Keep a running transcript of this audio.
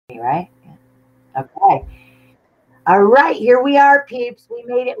Right? Okay. All right, here we are, peeps. We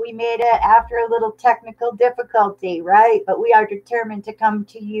made it. We made it after a little technical difficulty, right? But we are determined to come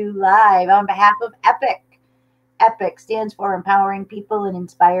to you live on behalf of EPIC. EPIC stands for Empowering People and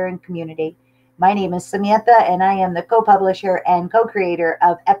Inspiring Community. My name is Samantha, and I am the co-publisher and co-creator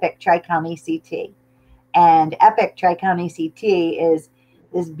of EPIC Tri-County CT. And EPIC Tri-County CT is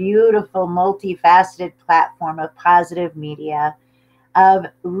this beautiful, multifaceted platform of positive media, of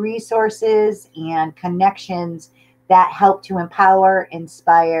resources and connections that help to empower,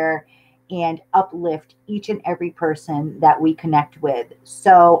 inspire, and uplift each and every person that we connect with.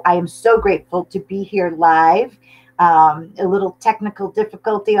 So I am so grateful to be here live. A little technical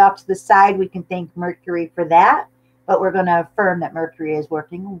difficulty off to the side. We can thank Mercury for that, but we're going to affirm that Mercury is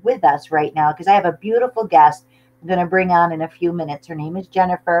working with us right now because I have a beautiful guest I'm going to bring on in a few minutes. Her name is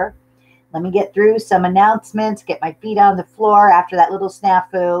Jennifer. Let me get through some announcements, get my feet on the floor after that little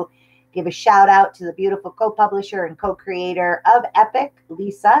snafu. Give a shout out to the beautiful co-publisher and co-creator of EPIC,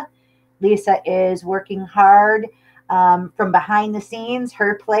 Lisa. Lisa is working hard from behind the scenes,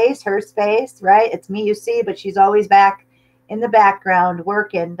 her place, her space, right? It's me you see, but she's always back in the background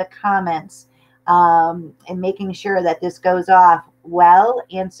working the comments and making sure that this goes off well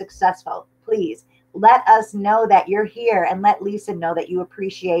and successful. Please let us know that you're here and let Lisa know that you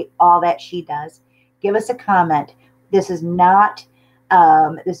appreciate all that she does. Give us a comment. This is not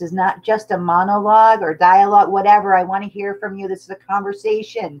just a monologue or dialogue, whatever. I want to hear from you. This is a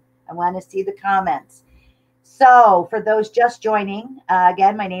conversation. I want to see the comments. So for those just joining,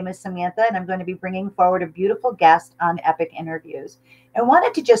 again, my name is Samantha, and I'm going to be bringing forward a beautiful guest on EPIC Interviews. I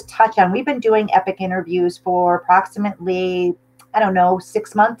wanted to just touch on, we've been doing EPIC Interviews for approximately,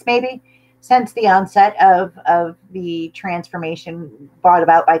 6 months maybe, since the onset of the transformation brought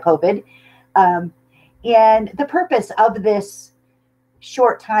about by COVID. And the purpose of this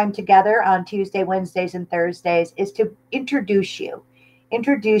short time together on Tuesday, Wednesdays, and Thursdays is to introduce you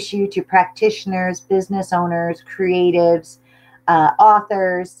to practitioners, business owners, creatives,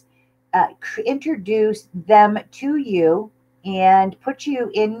 authors, introduce them to you and put you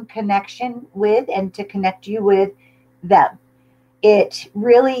in connection with and to connect you with them. It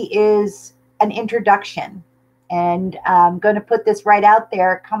really is an introduction. And I'm going to put this right out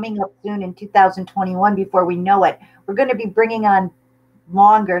there, coming up soon in 2021, before we know it, we're going to be bringing on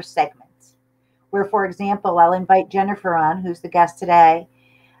longer segments where, for example, I'll invite Jennifer on, who's the guest today,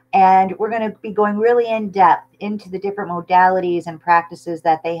 and we're going to be going really in depth into the different modalities and practices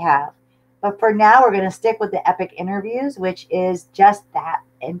that they have. But for now, we're going to stick with the EPIC Interviews, which is just that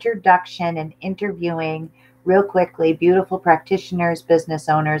introduction and interviewing real quickly beautiful practitioners, business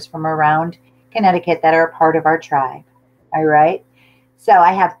owners from around Connecticut that are a part of our tribe. All right. So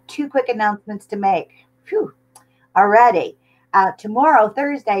I have 2 quick announcements to make. Phew, already. Tomorrow,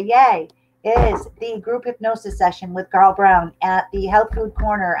 Thursday, yay, is the group hypnosis session with Carl Brown at the Health Food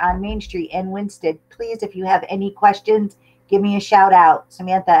Corner on Main Street in Winston. Please, if you have any questions, give me a shout out.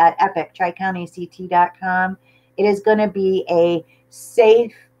 Samantha at epictricountyct.com. It is going to be a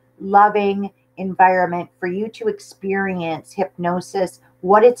safe, loving environment for you to experience hypnosis,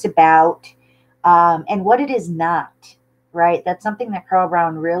 what it's about, and what it is not, right? That's something that Carl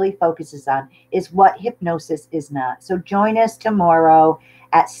Brown really focuses on, is what hypnosis is not. So join us tomorrow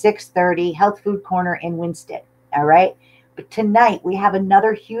at 6:30, Health Food Corner in Winston, all right? But tonight, we have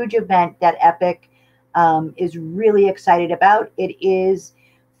another huge event that EPIC is really excited about. It is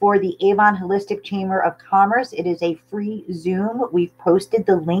for the Avon Holistic Chamber of Commerce. It is a free Zoom. We've posted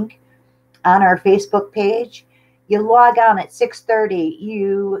the link on our Facebook page. You log on at 6:30.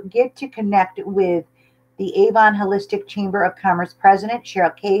 You get to connect with the Avon Holistic Chamber of Commerce President,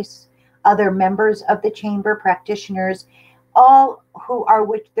 Cheryl Case, other members of the chamber, practitioners, all who are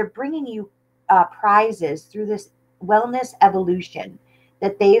they're bringing you prizes through this wellness evolution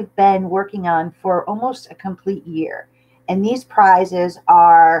that they've been working on for almost a complete year. And these prizes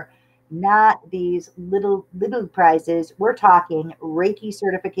are not these little prizes. We're talking Reiki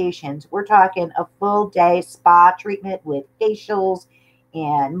certifications. We're talking a full day spa treatment with facials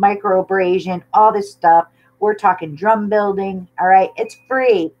and microabrasion, all this stuff. We're talking drum building. All right. It's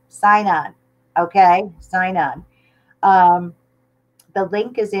free. Sign on. Okay. Sign on. The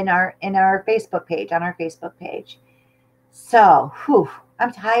link is in our Facebook page, on our Facebook page. So,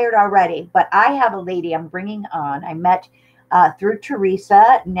 I'm tired already, but I have a lady I'm bringing on. I met through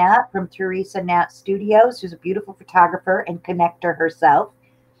Teresa Nat from Teresa Nat Studios, who's a beautiful photographer and connector herself.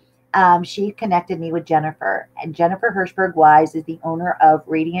 She connected me with Jennifer, and Jennifer Hirschberg-Wise is the owner of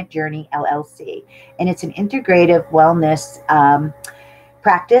Radiant Journey, LLC, and it's an integrative wellness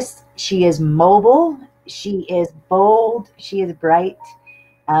practice. She is mobile, she is bold, she is bright,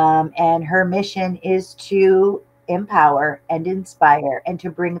 And her mission is to empower and inspire and to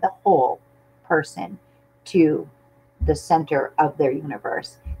bring the whole person to the center of their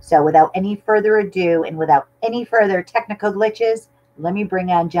universe. So without any further ado and without any further technical glitches, let me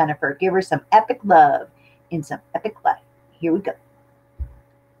bring on Jennifer. Give her some epic love in some epic light. Here we go.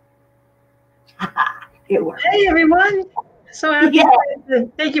 It worked. Hey, everyone. So happy. Yeah.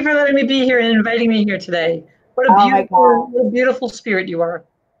 Thank you for letting me be here and inviting me here today. What a beautiful spirit you are.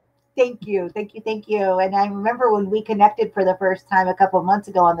 Thank you. Thank you. Thank you. And I remember when we connected for the first time a couple of months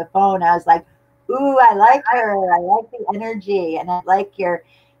ago on the phone, I was like, ooh, I like her. I like the energy and I like your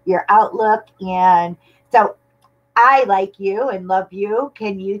outlook. And so I like you and love you.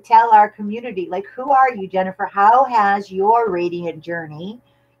 Can you tell our community, like, who are you, Jennifer? How has your radiant journey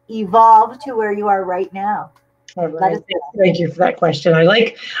evolved to where you are right now? All right. Thank you for that question. I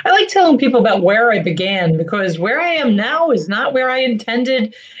like telling people about where I began, because where I am now is not where I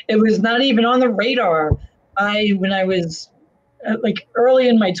intended. It was not even on the radar. When I was like early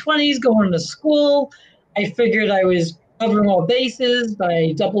in my 20s going to school, I figured I was covering all bases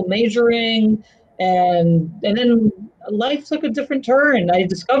by double majoring, and then life took a different turn. I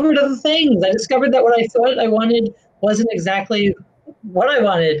discovered other things. I discovered that what I thought I wanted wasn't exactly what I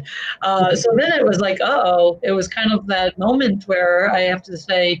wanted. So then it was like, it was kind of that moment where I have to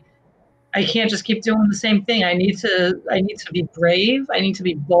say, I can't just keep doing the same thing. I need to be brave. I need to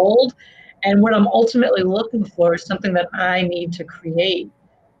be bold. And what I'm ultimately looking for is something that I need to create.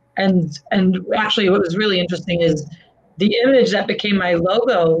 And actually what was really interesting is the image that became my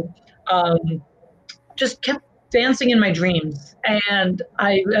logo just kept dancing in my dreams. And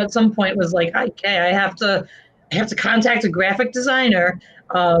I, at some point, was like, okay, I have to contact a graphic designer.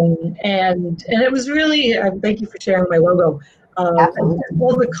 And it was really, thank you for sharing my logo.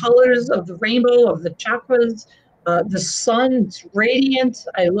 All the colors of the rainbow, of the chakras, the sun, it's radiant.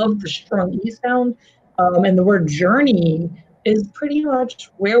 I love the strong E sound. And the word journey is pretty much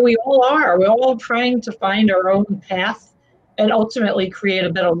where we all are. We're all trying to find our own path and ultimately create a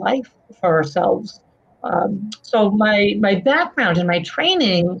better life for ourselves. So my background and my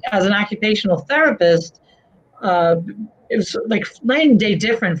training as an occupational therapist, it was like night and day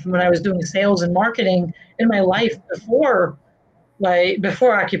different from when I was doing sales and marketing in my life before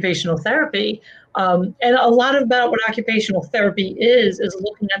occupational therapy. And a lot about what occupational therapy is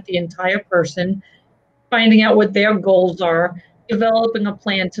looking at the entire person, finding out what their goals are, developing a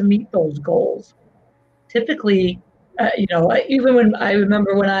plan to meet those goals. Typically, even when I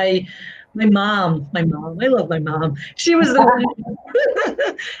remember when my mom, I love my mom. She was the one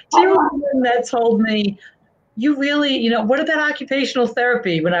that told me, you really, what about occupational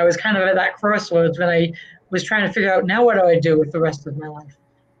therapy? When I was kind of at that crossroads, when I was trying to figure out, now what do I do with the rest of my life?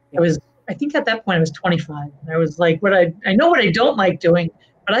 I think at that point I was 25. And I was like, I know what I don't like doing,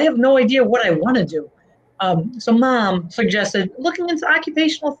 but I have no idea what I want to do. So Mom suggested looking into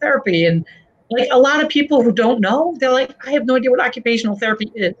occupational therapy. And like a lot of people who don't know, they're like, I have no idea what occupational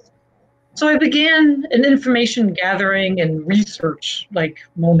therapy is. So I began an information gathering and research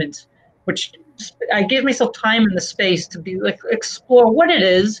moment, which I gave myself time and the space to be explore what it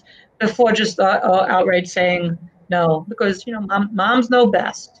is before just outright saying no, because moms know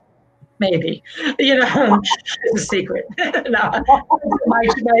best. Maybe it's a secret. No,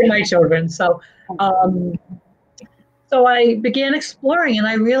 my children. So I began exploring, and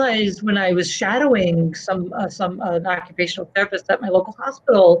I realized when I was shadowing an occupational therapist at my local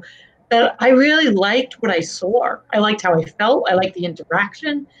hospital that I really liked what I saw. I liked how I felt. I liked the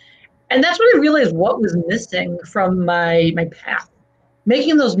interaction. And that's when I realized what was missing from my path.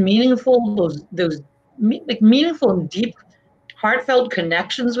 Making those meaningful, meaningful and deep, heartfelt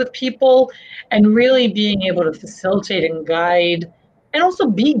connections with people, and really being able to facilitate and guide, and also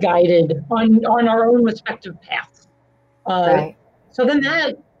be guided on our own respective paths. Right. So then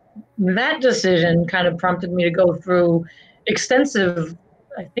that decision kind of prompted me to go through extensive,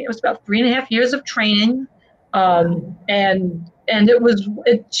 I think it was about 3.5 years of training. And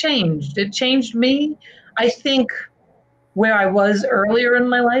it changed. It changed me. I think where I was earlier in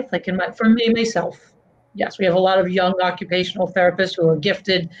my life, for me, myself, yes, we have a lot of young occupational therapists who are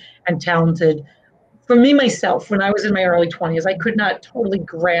gifted and talented. For me, myself, when I was in my early 20s, I could not totally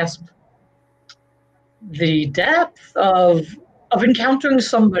grasp the depth of encountering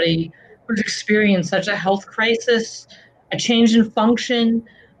somebody who's experienced such a health crisis, a change in function,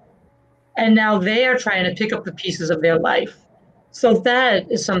 and now they are trying to pick up the pieces of their life. So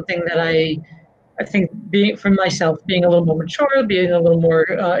that is something that I think, being for myself, being a little more mature, being a little more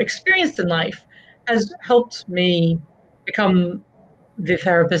experienced in life, has helped me become the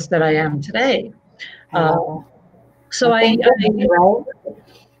therapist that I am today.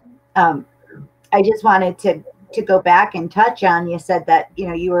 Um, I just wanted to go back and touch on, you said that,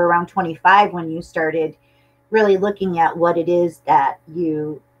 you were around 25 when you started really looking at what it is that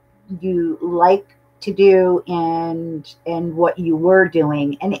you like to do, and what you were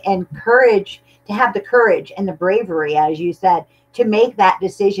doing, and courage, to have the courage and the bravery, as you said, to make that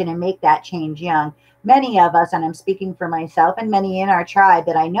decision and make that change young. Many of us, and I'm speaking for myself and many in our tribe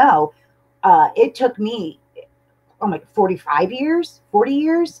that I know, it took me, oh my, 45 years, 40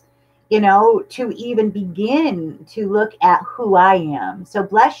 years, to even begin to look at who I am. So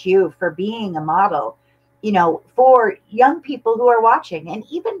bless you for being a model, for young people who are watching, and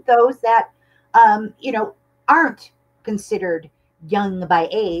even those that, aren't considered young by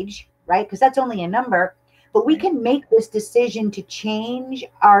age, right? Because that's only a number. But we can make this decision to change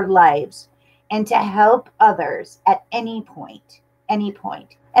our lives and to help others at any point, any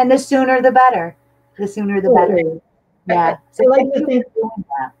point. And the sooner the better. The sooner the better. Yeah. So like thank you for doing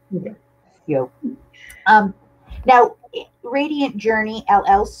that. Okay. You. Now, Radiant Journey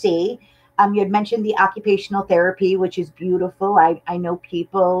LLC. You had mentioned the occupational therapy, which is beautiful. I know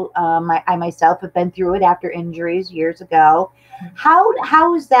people. I myself have been through it after injuries years ago.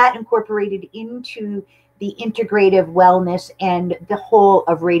 How is that incorporated into the integrative wellness and the whole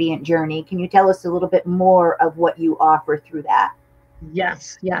of Radiant Journey? Can you tell us a little bit more of what you offer through that?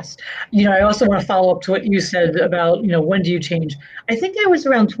 Yes, yes. I also want to follow up to what you said about, when do you change? I think I was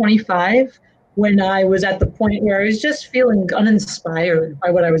around 25 when I was at the point where I was just feeling uninspired by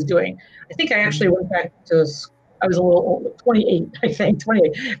what I was doing. I think I actually went back to, I was a little old, 28, I think,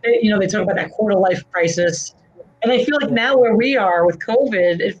 28. They talk about that quarter life crisis. And I feel like now where we are with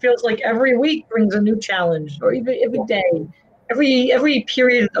COVID, it feels like every week brings a new challenge, or even every day, every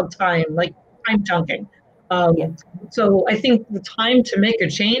period of time, like time chunking. So I think the time to make a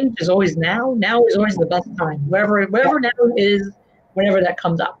change is always now. Now is always the best time. Wherever now is, whenever that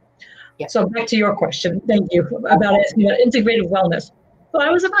comes up. So back to your question. Thank you about asking about integrative wellness. So I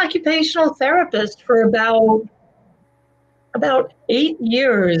was an occupational therapist for about 8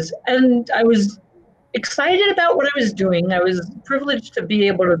 years, and I was excited about what I was doing. I was privileged to be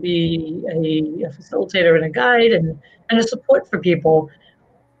able to be a facilitator and a guide and a support for people.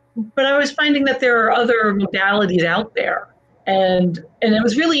 But I was finding that there are other modalities out there. And it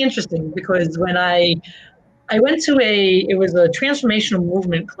was really interesting because when I went to it was a transformational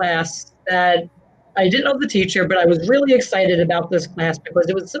movement class that I didn't know the teacher, but I was really excited about this class because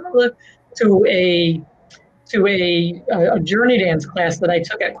it was similar to a journey dance class that I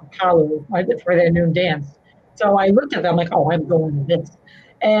took at Kapalo for their noon dance. So I looked at them like, oh, I'm going to this.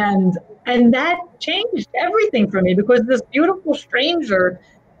 And that changed everything for me because this beautiful stranger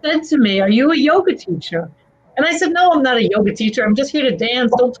said to me, are you a yoga teacher? And I said, no, I'm not a yoga teacher. I'm just here to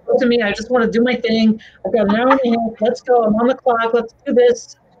dance. Don't talk to me. I just want to do my thing. I've got an hour and a half. Let's go. I'm on the clock. Let's do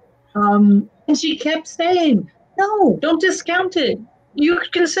this. And she kept saying, no, don't discount it. You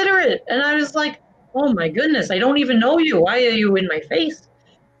could consider it. And I was like, oh my goodness, I don't even know you. Why are you in my face?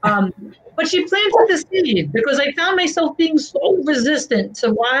 But she planted the seed because I found myself being so resistant to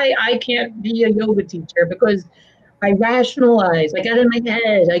why I can't be a yoga teacher because I rationalized. I got in my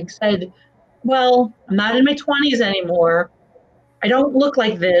head. I said, well, I'm not in my 20s anymore. I don't look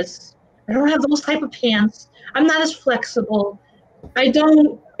like this. I don't have those type of pants. I'm not as flexible. I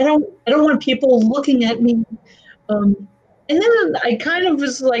don't want people looking at me. And then I kind of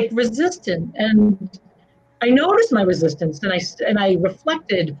was like resistant, and I noticed my resistance, and I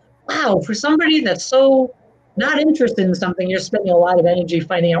reflected, wow, for somebody that's so not interested in something, you're spending a lot of energy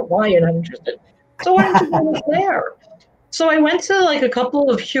finding out why you're not interested. So why don't you go there? So I went to like a couple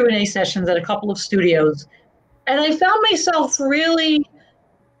of Q&A sessions at a couple of studios, and I found myself really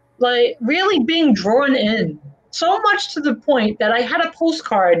being drawn in so much to the point that I had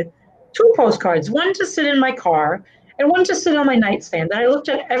two postcards, one to sit in my car and one to sit on my nightstand that I looked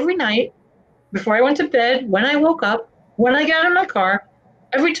at every night before I went to bed, when I woke up, when I got in my car,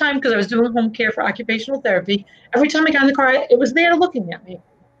 every time, because I was doing home care for occupational therapy, every time I got in the car, it was there looking at me.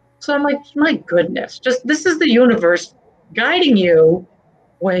 So I'm like, my goodness, just this is the universe guiding you.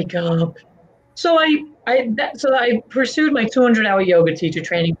 Wake up. So I pursued my 200-hour yoga teacher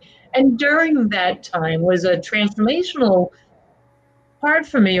training. And during that time was a transformational part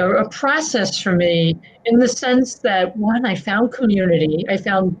for me, or a process for me, in the sense that, one, I found community. I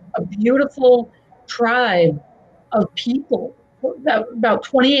found a beautiful tribe of people, about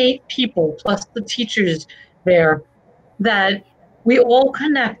 28 people, plus the teachers there, that we all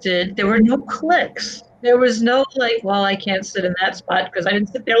connected. There were no cliques. There was no like, well, I can't sit in that spot because I didn't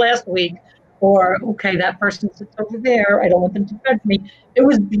sit there last week. Or, okay, that person sits over there. I don't want them to judge me. It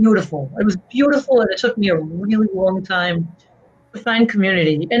was beautiful. It was beautiful, and it took me a really long time to find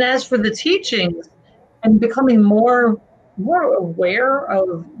community. And as for the teachings and becoming more aware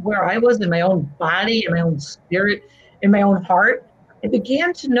of where I was in my own body, in my own spirit, in my own heart, I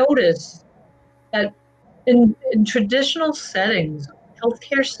began to notice that in traditional settings,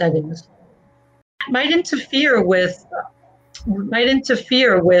 healthcare settings, might interfere with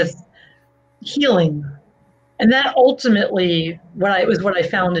healing. And that ultimately what I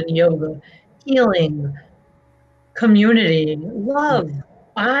found in yoga: healing, community, love,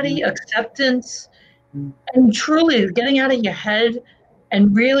 body acceptance, and truly getting out of your head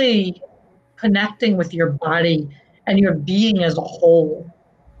and really connecting with your body and your being as a whole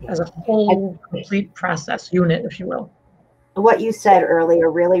complete process unit, if you will. What you said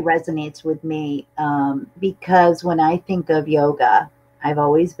earlier really resonates with me, because when I think of yoga, I've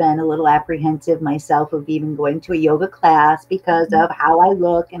always been a little apprehensive myself of even going to a yoga class because of how I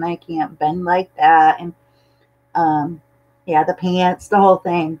look and I can't bend like that. And yeah, the pants, the whole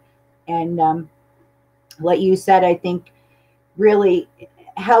thing. And what you said, I think, really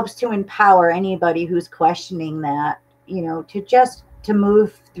helps to empower anybody who's questioning that, to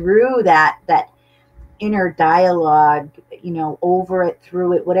move through that inner dialogue, over it,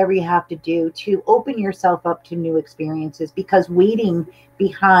 through it, whatever you have to do to open yourself up to new experiences, because waiting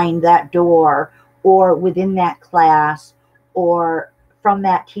behind that door or within that class or from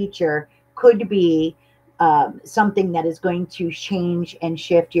that teacher could be something that is going to change and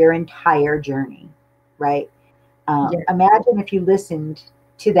shift your entire journey, right? Imagine if you listened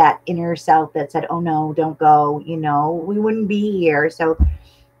to that inner self that said, oh no, don't go, we wouldn't be here. So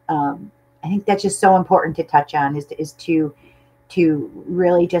I think that's just so important to touch on, is to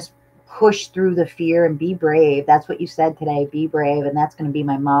really just push through the fear and be brave. That's what you said today, be brave. And that's going to be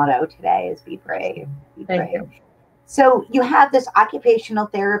my motto today, is be brave. Be brave. Thank you. So you have this occupational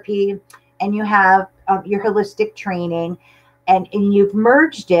therapy and you have your holistic training, and you've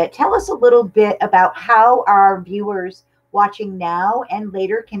merged it. Tell us a little bit about how our viewers watching now and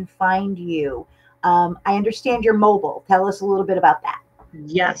later can find you. I understand you're mobile. Tell us a little bit about that.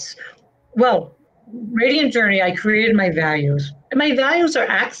 Yes. Well, Radiant Journey, I created my values, and my values are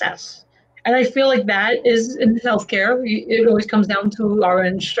access. And I feel like that is in healthcare. It always comes down to our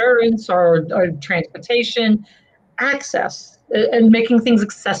insurance, our transportation, access, and making things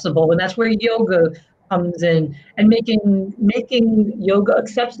accessible. And that's where yoga comes in, and making yoga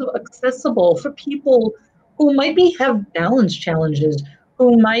accessible for people who have balance challenges,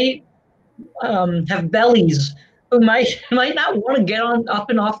 who might have bellies, who might not want to get on up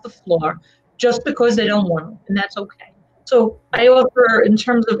and off the floor just because they don't want to, and that's okay. So I offer, in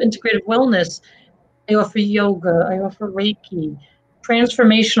terms of integrative wellness, I offer yoga, I offer Reiki,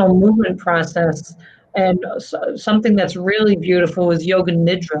 transformational movement process, and something that's really beautiful is yoga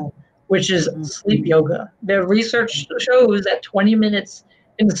nidra, which is sleep yoga. The research shows that 20 minutes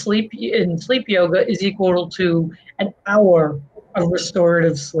in sleep yoga is equal to an hour of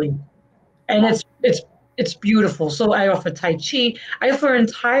restorative sleep. And it's beautiful. So I offer Tai Chi. I offer an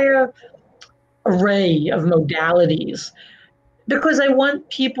entire array of modalities because I want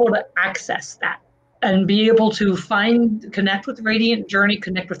people to access that and be able to connect with Radiant Journey,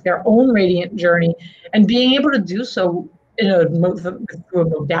 connect with their own Radiant Journey, and being able to do so through a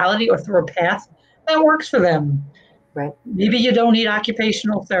modality or through a path that works for them. Right. Maybe you don't need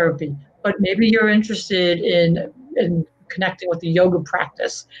occupational therapy, but maybe you're interested in connecting with the yoga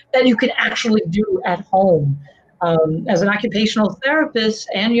practice that you can actually do at home. As an occupational therapist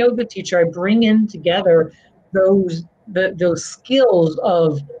and yoga teacher, I bring in together those skills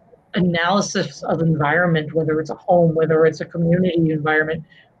of analysis of environment, whether it's a home, whether it's a community environment.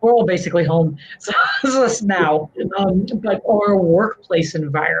 We're all basically home so now, or a workplace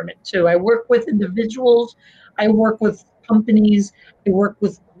environment too. I work with individuals, I work with companies, I work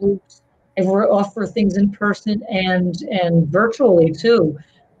with groups. I offer things in person and virtually too.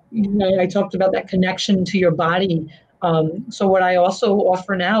 I talked about that connection to your body. So what I also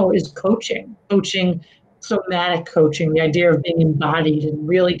offer now is coaching, somatic coaching, the idea of being embodied and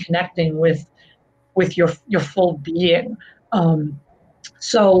really connecting with your full being.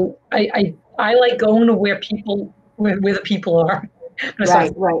 So I like going to where the people are.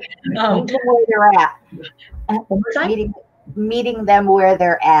 Right. Meeting them where they're at. Meeting them where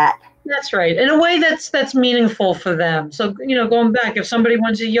they're at. That's right. In a way that's meaningful for them. So, going back, if somebody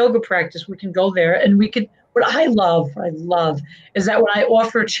wants a yoga practice, we can go there, and what I love is that when I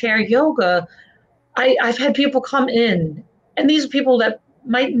offer chair yoga, I've had people come in, and these are people that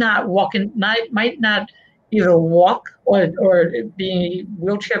might not either walk or be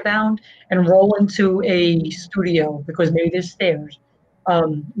wheelchair bound and roll into a studio because maybe there's stairs.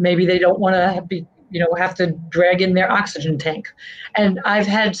 Maybe they don't want to have to drag in their oxygen tank. And I've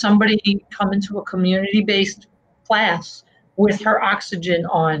had somebody come into a community-based class with her oxygen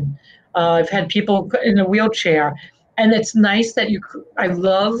on. I've had people in a wheelchair. And it's nice that I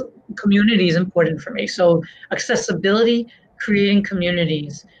love community is important for me. So accessibility, creating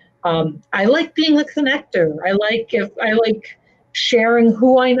communities. I like being a connector. I like sharing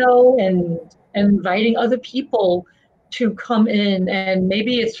who I know and inviting other people to come in, and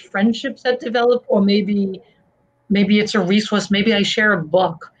maybe it's friendships that develop, or maybe it's a resource. Maybe I share a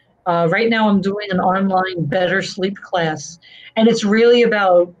book. Right now I'm doing an online better sleep class, and it's really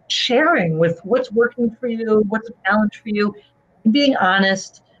about sharing with what's working for you, what's a challenge for you, and being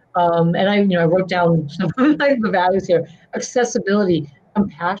honest. And I wrote down some of my values here: accessibility,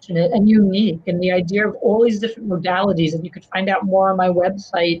 compassionate, and unique. And the idea of all these different modalities, and you could find out more on my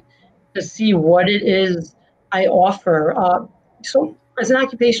website to see what it is I offer. So as an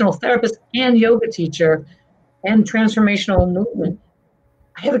occupational therapist and yoga teacher and transformational movement,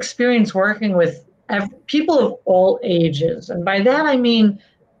 I have experience working with people of all ages. And by that, I mean,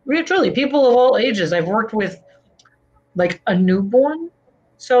 really, truly, people of all ages. I've worked with like a newborn.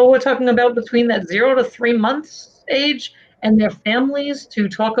 So we're talking about between that 0 to 3 months age and their families, to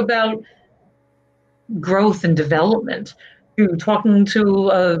talk about growth and development, to talking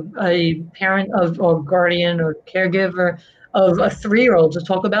to a parent or guardian or caregiver of a 3-year-old to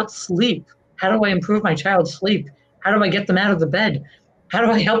talk about sleep. How do I improve my child's sleep? How do I get them out of the bed? How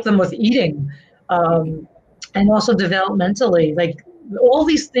do I help them with eating? And also developmentally, like all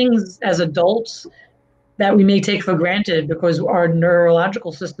these things as adults that we may take for granted because our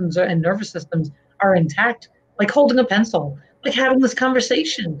neurological systems and nervous systems are intact, like holding a pencil, like having this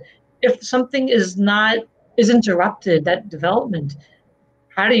conversation. If something is interrupted, that development,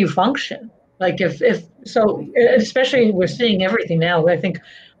 how do you function? Like if so, especially we're seeing everything now. I think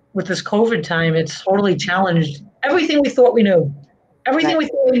with this COVID time, it's totally challenged everything we thought we knew, everything we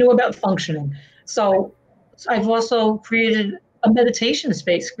thought we knew about functioning. So I've also created a meditation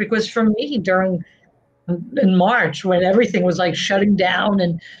space, because for me, in March, when everything was like shutting down,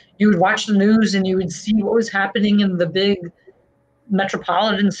 and you would watch the news and you would see what was happening in the big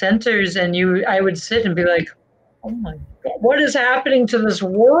metropolitan centers, and I would sit and be like, oh my God, what is happening to this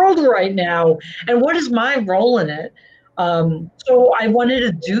world right now? And what is my role in it? So I wanted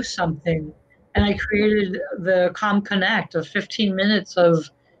to do something, and I created the Calm Connect of 15 minutes of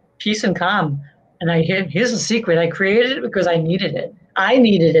peace and calm. And here's a secret: I created it because I needed it. I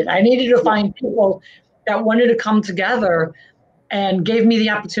needed it. I needed to find people that wanted to come together, and gave me the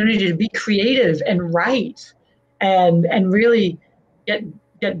opportunity to be creative and write and really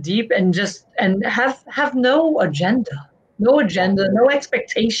get deep and have no agenda, no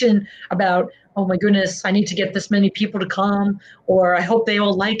expectation about, oh my goodness, I need to get this many people to come, or I hope they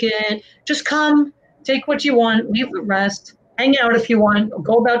all like it. Just come, take what you want, leave the rest, hang out if you want,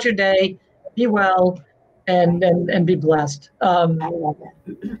 go about your day, be well, and be blessed. I love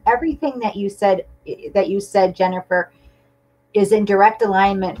it. Everything that you said, Jennifer, is in direct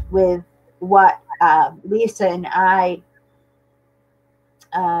alignment with what Lisa and I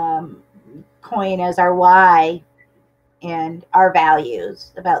coin as our why and our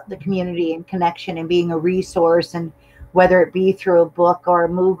values about the community and connection and being a resource, and whether it be through a book or a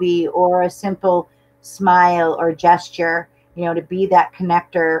movie or a simple smile or gesture, to be that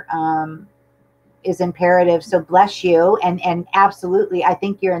connector is imperative. So bless you. And absolutely, I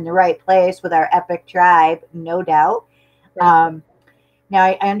think you're in the right place with our epic tribe, no doubt. Now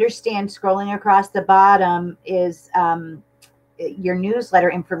I understand scrolling across the bottom is your newsletter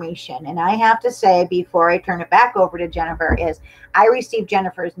information. And I have to say, before I turn it back over to Jennifer, is I receive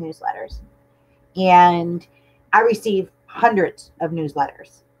Jennifer's newsletters, and I receive hundreds of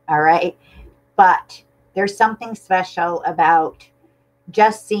newsletters. All right. But there's something special about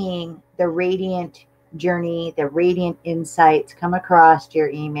just seeing the radiant journey, the radiant insights come across your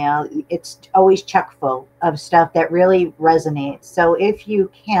email. It's always chock full of stuff that really resonates. So if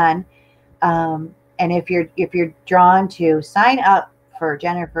you can, and if you're drawn to, sign up for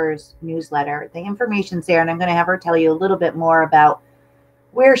Jennifer's newsletter. The information's there, and I'm going to have her tell you a little bit more about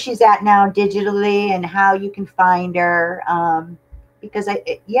where she's at now digitally and how you can find her. Because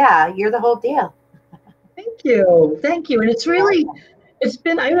you're the whole deal. Thank you.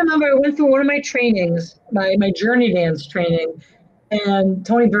 And I remember I went through one of my trainings, my Journey Dance training, and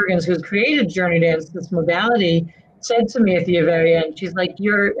Tony Bergens, who's created Journey Dance, this modality, said to me at the very end, she's like,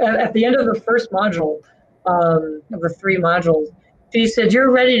 you're at the end of the first module, of the 3 modules, she said, you're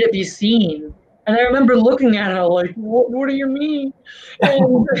ready to be seen. And I remember looking at her like, what do you mean?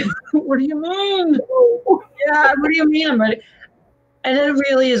 And what do you mean? Yeah, what do you mean I'm ready? And it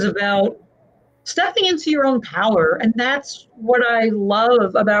really is about stepping into your own power. And that's what I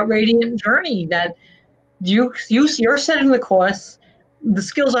love about Radiant Journey, that you're setting the course. The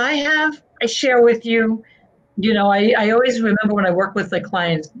skills I have, I share with you. I always remember when I work with the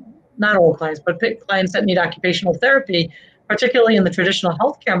clients, not all clients, but clients that need occupational therapy, particularly in the traditional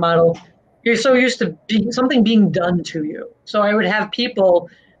healthcare model, you're so used to something being done to you. So I would have people,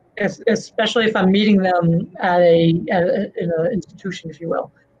 especially if I'm meeting them in an institution, if you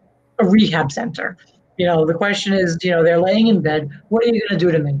will, a rehab center. The question is, they're laying in bed. What are you going to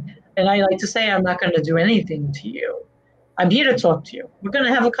do to me? And I like to say, I'm not going to do anything to you. I'm here to talk to you. We're going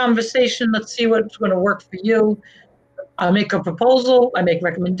to have a conversation. Let's see what's going to work for you. I make a proposal. I make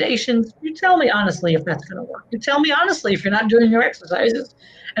recommendations. You tell me honestly if that's going to work. You tell me honestly if you're not doing your exercises,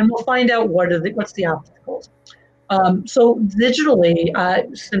 and we'll find out what's the obstacles. So digitally,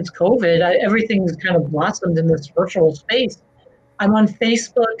 since COVID, everything's kind of blossomed in this virtual space. I'm on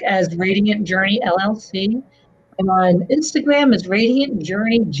Facebook as Radiant Journey LLC. I'm on Instagram as Radiant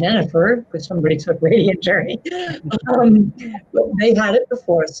Journey Jennifer, because somebody took Radiant Journey. But they had it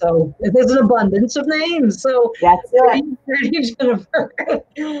before, so there's an abundance of names. So that's it. Radiant Jennifer.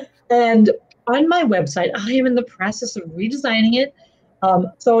 And on my website, I am in the process of redesigning it.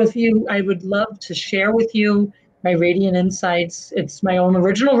 So I would love to share with you my Radiant Insights. It's my own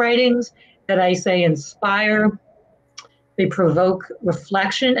original writings that I say inspire. They provoke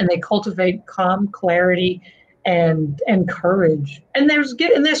reflection, and they cultivate calm, clarity, and courage. And there's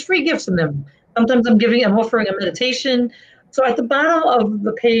free gifts in them. Sometimes I'm offering a meditation. So at the bottom of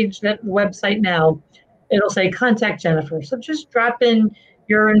the page, that website now, it'll say contact Jennifer. So just drop in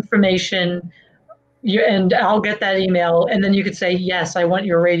your information, and I'll get that email. And then you could say, yes, I want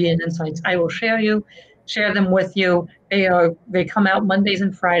your Radiant Insights. I will share them with you. They come out Mondays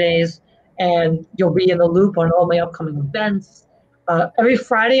and Fridays, and you'll be in the loop on all my upcoming events. Every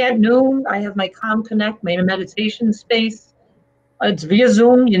Friday at noon, I have my Calm Connect, my meditation space. It's via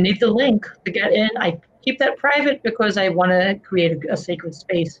Zoom. You need the link to get in. I keep that private because I want to create a sacred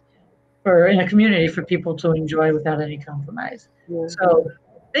space in a community for people to enjoy without any compromise. So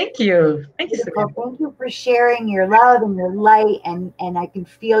thank you. Thank you, Savannah. Thank you for sharing your love and your light, and I can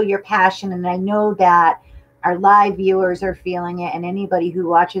feel your passion, and I know that our live viewers are feeling it, and anybody who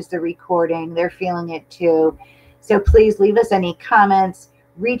watches the recording, they're feeling it too. So please leave us any comments.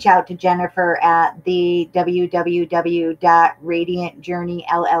 Reach out to Jennifer at the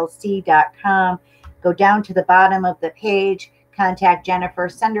www.radiantjourneyllc.com. Go down to the bottom of the page, contact Jennifer,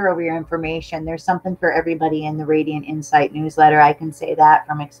 send her over your information. There's something for everybody in the Radiant Insight newsletter. I can say that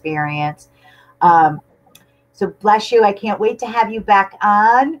from experience. So bless you. I can't wait to have you back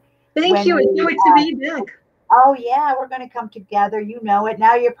on. Thank you. I can't wait to be back. Oh, yeah, we're going to come together. You know it.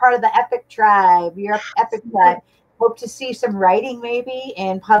 Now you're part of the E.P.I.C. Tribe. You're E.P.I.C. Tribe. Hope to see some writing maybe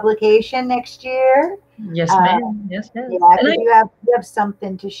in publication next year. Yes, ma'am. Yes, ma'am. Yeah, you have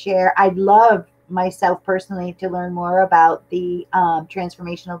something to share. I'd love myself personally to learn more about the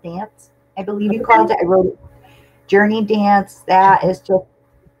transformational dance. I believe you called it. I wrote Journey Dance. That is just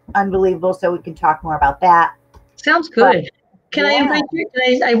unbelievable. So we can talk more about that. Sounds good. Can I invite you?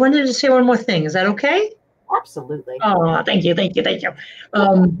 I wanted to say one more thing. Is that okay? Absolutely. Oh, thank you.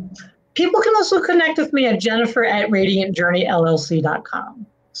 People can also connect with me at Jennifer@radiantjourneyllc.com.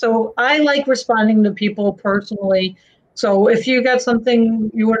 So I like responding to people personally. So if you got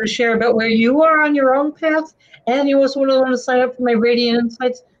something you want to share about where you are on your own path, and you also want to sign up for my Radiant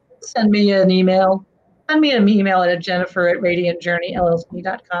Insights, send me an email. Send me an email at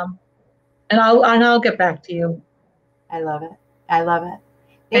Jennifer@radiantjourneyllc.com, and I'll get back to you. I love it.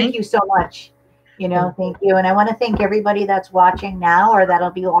 Thank you so much. Thank you. And I want to thank everybody that's watching now or that'll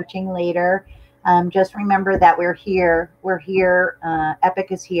be watching later. Just remember that we're here.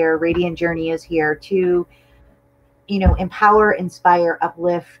 E.P.I.C. is here. Radiant Journey is here to, empower, inspire,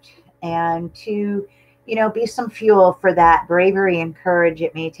 uplift, and to, be some fuel for that bravery and courage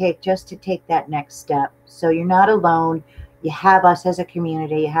it may take just to take that next step. So you're not alone. You have us as a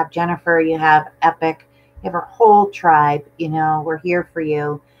community. You have Jennifer. You have E.P.I.C. You have our whole tribe. We're here for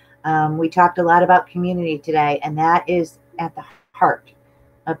you. We talked a lot about community today, and that is at the heart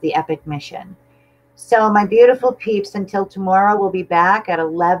of the E.P.I.C. mission. So my beautiful peeps, until tomorrow, we'll be back at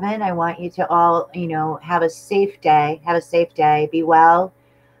 11. I want you to all, have a safe day. Be well.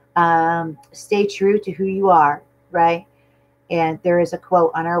 Stay true to who you are, right? And there is a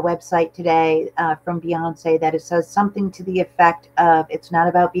quote on our website today from Beyonce that it says something to the effect of, it's not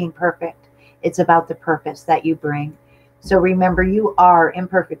about being perfect. It's about the purpose that you bring. So remember, you are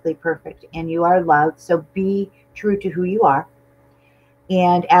imperfectly perfect and you are loved. So be true to who you are.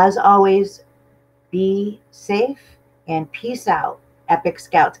 And as always, be safe and peace out. Epic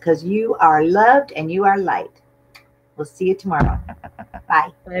Scouts, because you are loved and you are light. We'll see you tomorrow. Bye.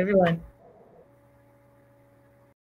 Bye, everyone.